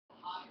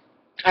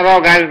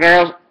Hello guys and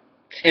girls,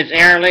 it's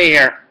Aaron Lee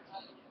here,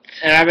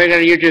 and I'm making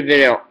a YouTube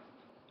video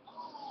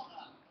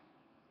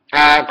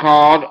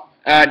called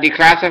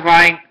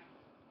Declassifying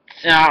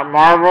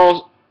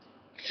Marvel's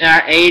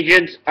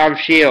Agents of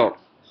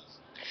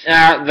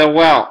S.H.I.E.L.D.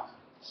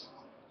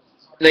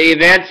 The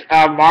events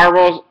of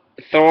Marvel's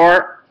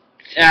Thor,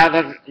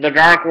 the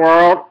Dark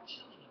World,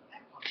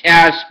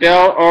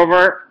 spill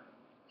over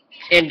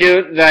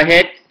into the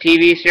hit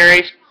TV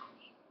series.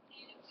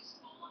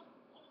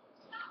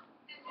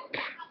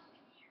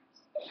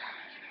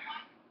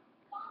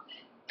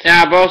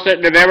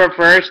 Posted November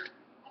 1st,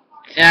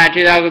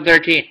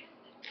 2013,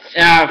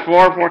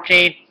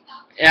 4:14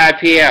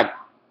 p.m.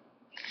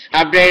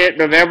 Updated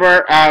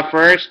November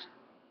 1st,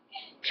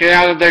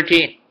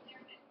 2013,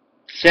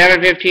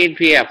 7:15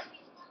 p.m.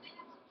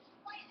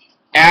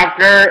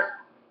 After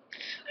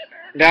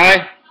Dolly,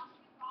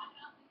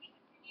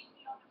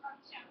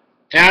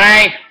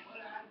 can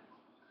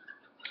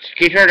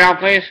you turn it down,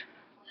 please?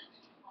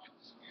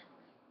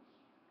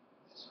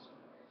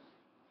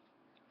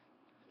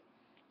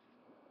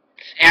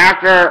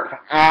 After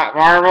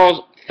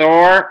Marvel's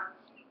Thor,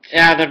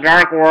 the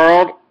Dark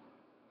World,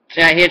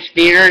 hits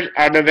theaters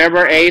on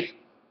November 8th,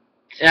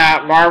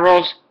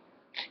 Marvel's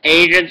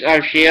Agents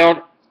of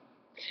S.H.I.E.L.D.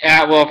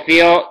 Will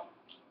feel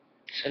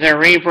the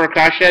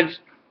repercussions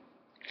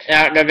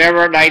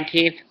November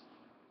 19th,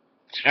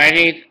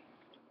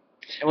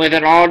 with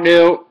an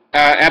all-new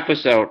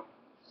episode.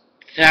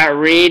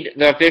 Read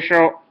the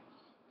official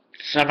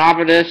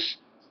synopsis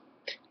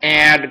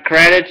and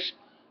credits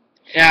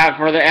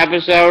for the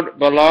episode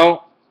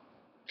below,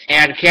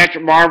 and catch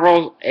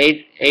Marvel's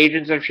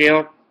Agents of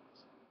S.H.I.E.L.D.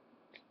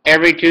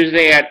 every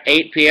Tuesday at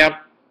 8 p.m.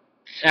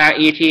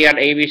 ET on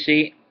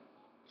ABC.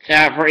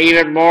 For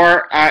even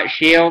more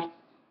S.H.I.E.L.D.,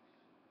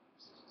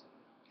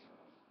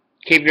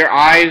 keep your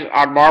eyes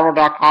on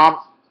Marvel.com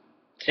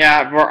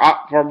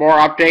for more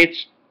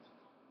updates,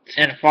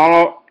 and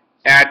follow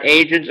at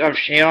Agents of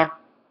S.H.I.E.L.D.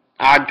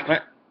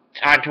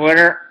 on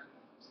Twitter,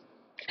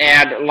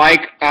 and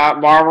like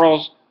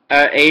Marvel's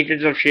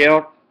Agents of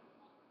S.H.I.E.L.D.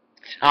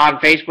 on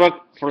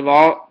Facebook for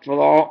the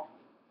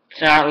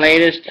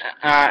latest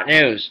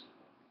news.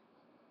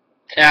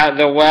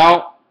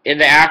 In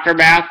the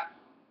aftermath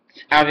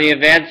of the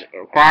events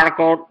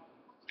chronicled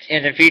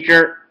in the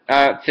feature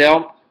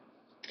film,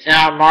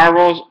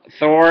 Marvel's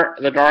Thor: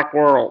 The Dark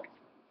World.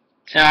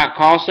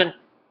 Coulson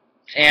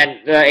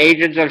and the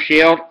Agents of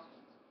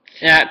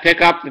S.H.I.E.L.D.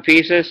 Pick up the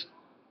pieces.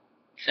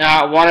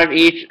 One of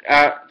each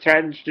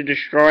threatens to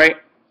destroy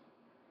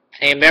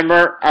a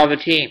member of the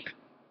team.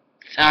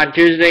 On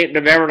Tuesday,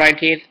 November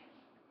 19th,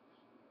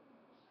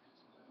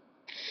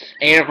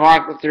 8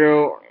 o'clock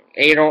through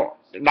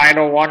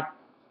 9:01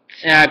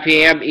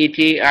 p.m. ET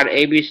on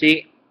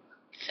ABC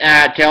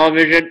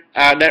television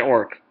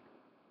network.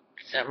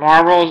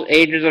 Marvel's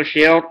Agents of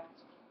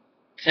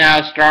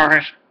S.H.I.E.L.D.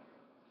 Stars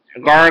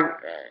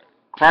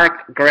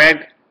Clark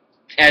Gregg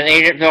as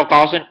Agent Phil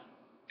Coulson,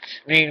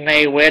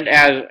 Ming-Na Win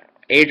as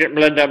Agent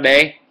Melinda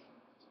May,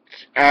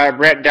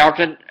 Brett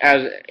Dalton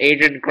as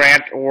Agent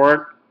Grant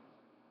Ward,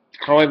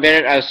 Chloe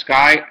Bennett as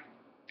Sky,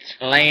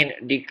 Lane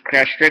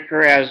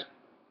DeCastricker as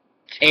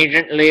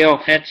Agent Leo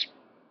Fitz,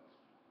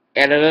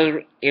 and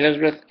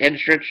Elizabeth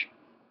Henstridge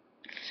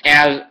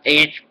as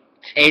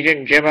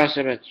Agent Gemma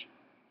Simmons.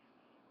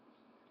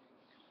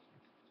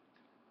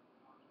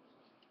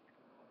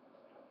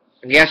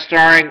 Guest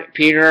starring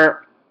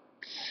Peter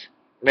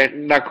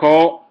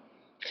Nicole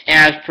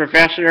as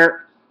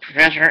Professor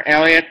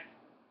Elliot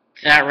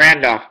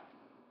Randolph,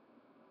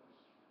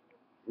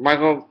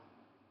 Michael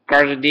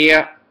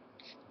Garzadia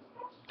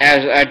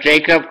as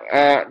Jacob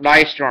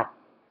Nystrom,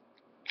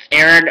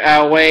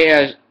 Aaron Way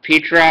as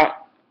Petra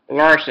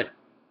Larson,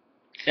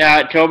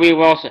 Toby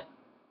Wilson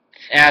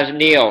as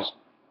Niels,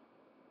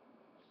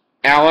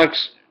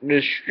 Alex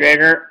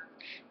Nestrader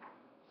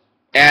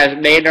as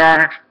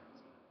Maynard,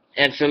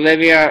 and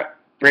Sylvia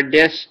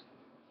Brindis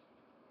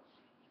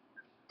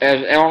as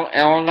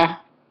Elna.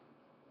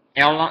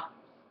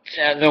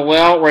 The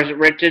Well was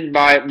written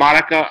by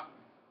Monica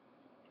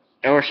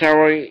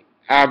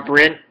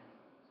Owusu-Breen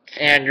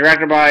and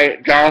directed by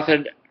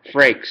Jonathan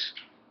Frakes.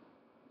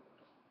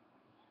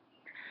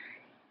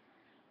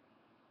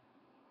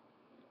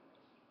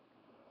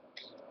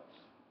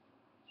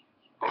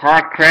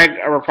 Clark Gregg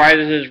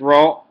reprises his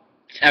role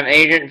of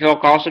Agent Phil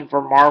Coulson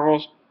for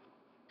Marvel's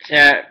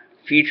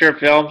feature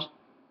films,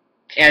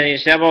 and he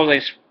assembles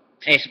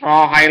a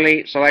small,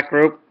 highly select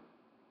group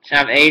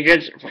of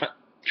agents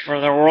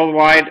from the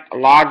worldwide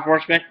law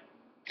enforcement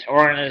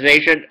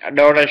organization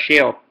known as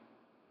S.H.I.E.L.D.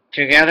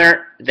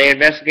 Together, they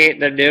investigate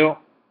the new,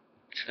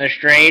 the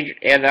strange,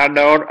 and the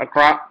unknown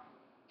across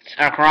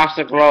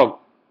the globe,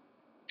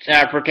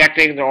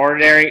 protecting the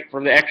ordinary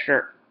from the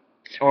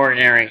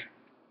extraordinary.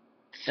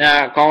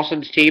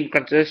 Coulson's team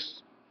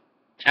consists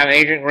of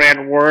Agent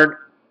Grant Ward,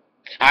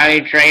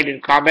 highly trained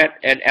in combat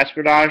and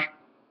espionage,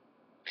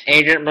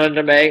 Agent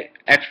Melinda May,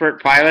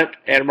 expert pilot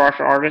and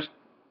martial artist,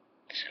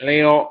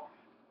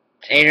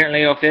 Agent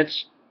Leo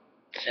Fitz,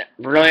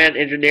 brilliant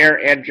engineer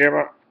and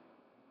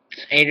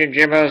Agent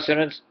Jimbo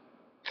Simmons,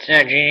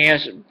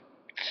 genius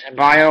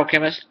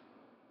biochemist,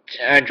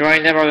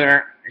 join them on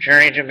their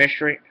journey to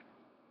mystery.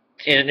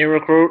 Is a new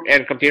recruit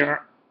and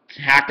computer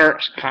hacker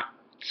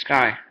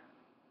Sky.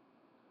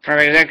 From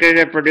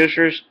executive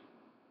producers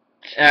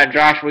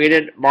Josh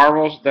Whedon,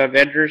 Marvel's The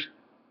Avengers,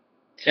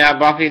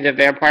 Buffy the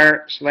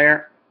Vampire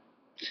Slayer,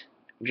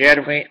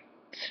 Jed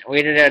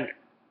Whedon and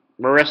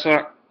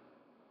Marissa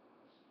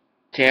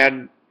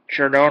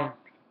Chardon,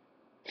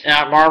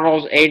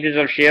 Marvel's Agents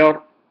of S.H.I.E.L.D,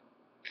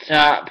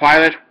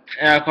 pilot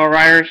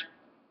co-writers,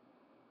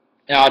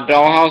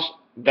 Dollhouse,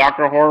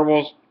 Dr.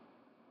 Horrible's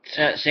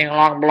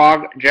sing-along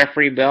blog,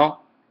 Jeffrey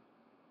Bell,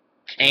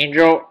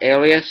 Angel,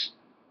 Alias,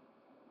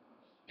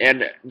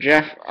 and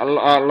Jeff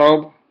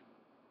Loeb,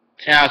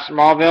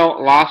 Smallville,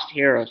 Lost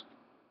Heroes.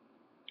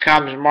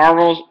 Comes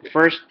Marvel's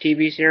first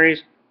TV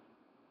series,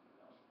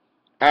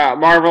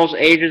 Marvel's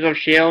Agents of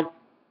S.H.I.E.L.D,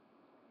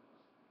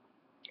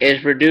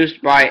 is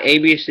produced by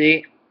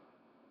ABC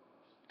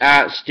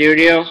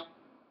Studios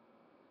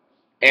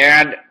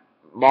and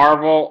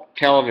Marvel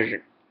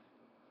Television.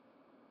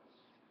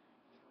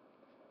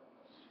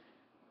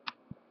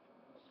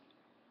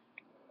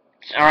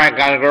 Alright,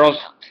 guys and girls,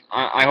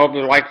 I hope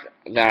you liked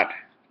that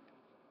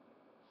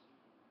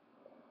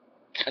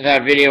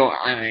video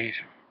I made.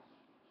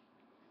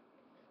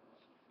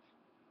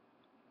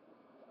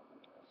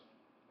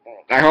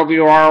 I hope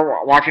you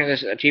are watching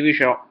this TV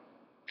show,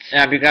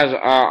 because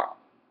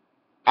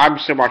I'm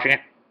still watching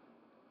it.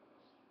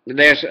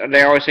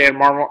 They always say in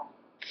Marvel,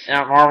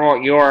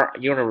 Marvel your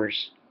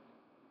universe.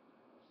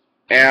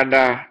 And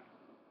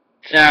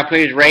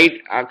please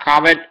rate,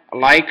 comment,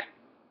 like,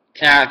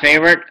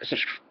 favorite,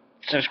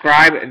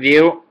 subscribe,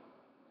 view,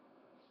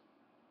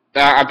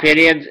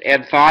 opinions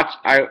and thoughts.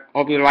 I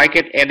hope you like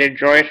it and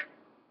enjoy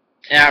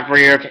it for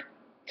your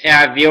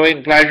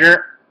viewing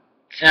pleasure,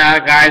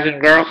 guys and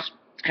girls.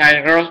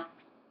 Alright,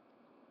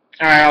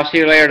 I'll see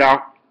you later, dog.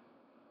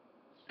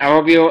 I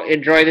hope you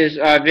enjoy this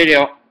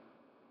video.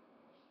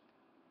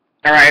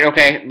 Alright,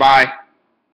 okay, bye.